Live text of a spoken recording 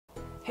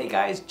Hey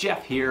guys,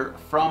 Jeff here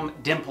from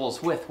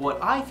Dimples with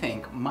what I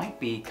think might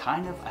be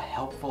kind of a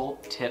helpful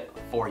tip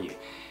for you.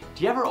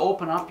 Do you ever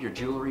open up your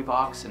jewelry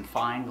box and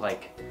find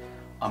like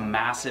a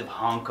massive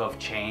hunk of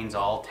chains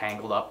all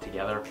tangled up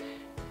together?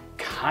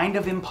 Kind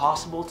of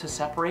impossible to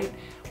separate?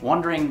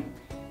 Wondering,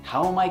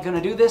 how am I gonna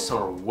do this,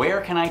 or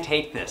where can I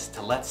take this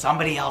to let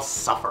somebody else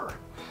suffer?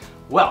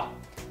 Well,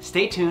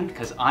 stay tuned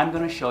because I'm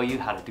gonna show you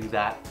how to do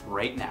that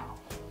right now.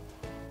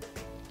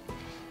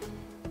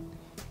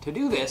 To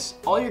do this,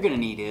 all you're gonna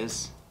need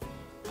is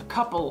a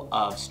couple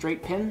of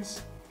straight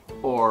pins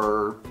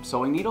or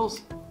sewing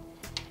needles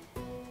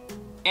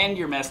and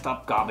your messed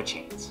up GABA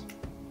chains.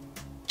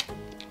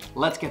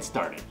 Let's get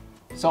started.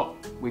 So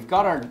we've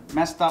got our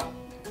messed up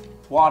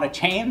wad of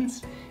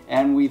chains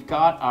and we've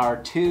got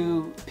our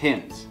 2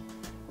 pins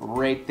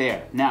right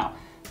there. Now,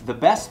 the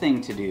best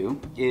thing to do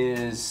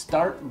is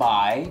start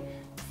by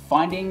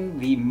finding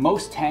the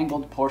most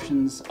tangled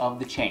portions of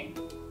the chain.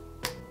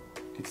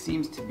 It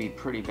seems to be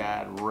pretty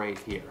bad right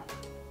here.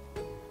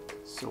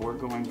 So we're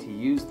going to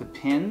use the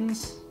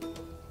pins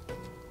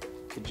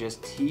to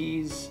just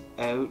tease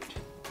out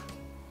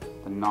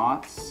the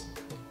knots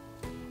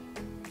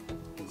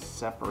and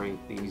separate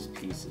these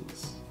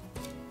pieces.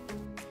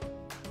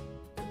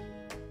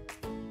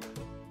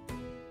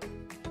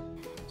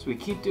 So we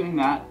keep doing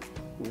that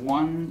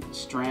one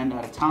strand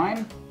at a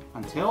time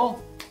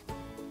until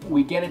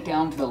we get it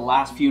down to the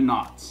last few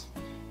knots.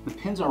 The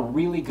pins are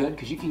really good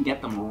because you can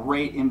get them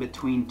right in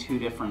between 2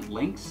 different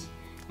links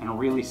and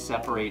really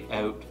separate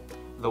out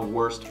the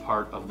worst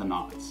part of the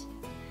knots.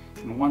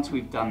 And once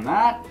we've done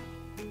that,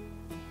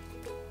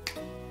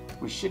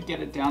 we should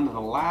get it down to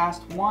the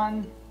last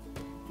one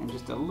and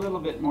just a little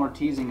bit more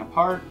teasing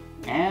apart,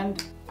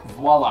 and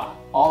voila,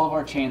 all of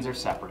our chains are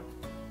separate.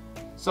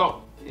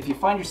 So if you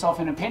find yourself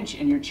in a pinch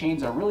and your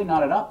chains are really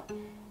knotted up,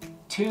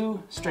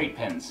 2 straight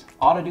pins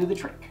ought to do the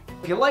trick.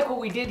 If you like what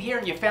we did here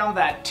and you found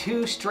that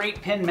 2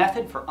 straight pin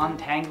method for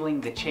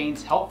untangling the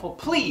chains helpful,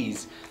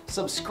 please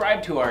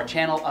subscribe to our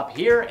channel up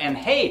here, and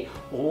hey,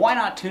 why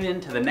not tune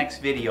in to the next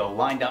video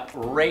lined up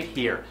right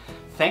here.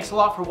 Thanks a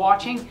lot for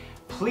watching.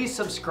 Please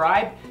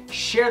subscribe,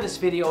 share this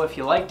video if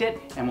you liked it,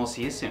 and we'll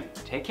see you soon.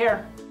 Take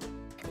care.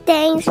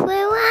 Thanks for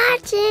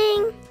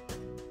watching.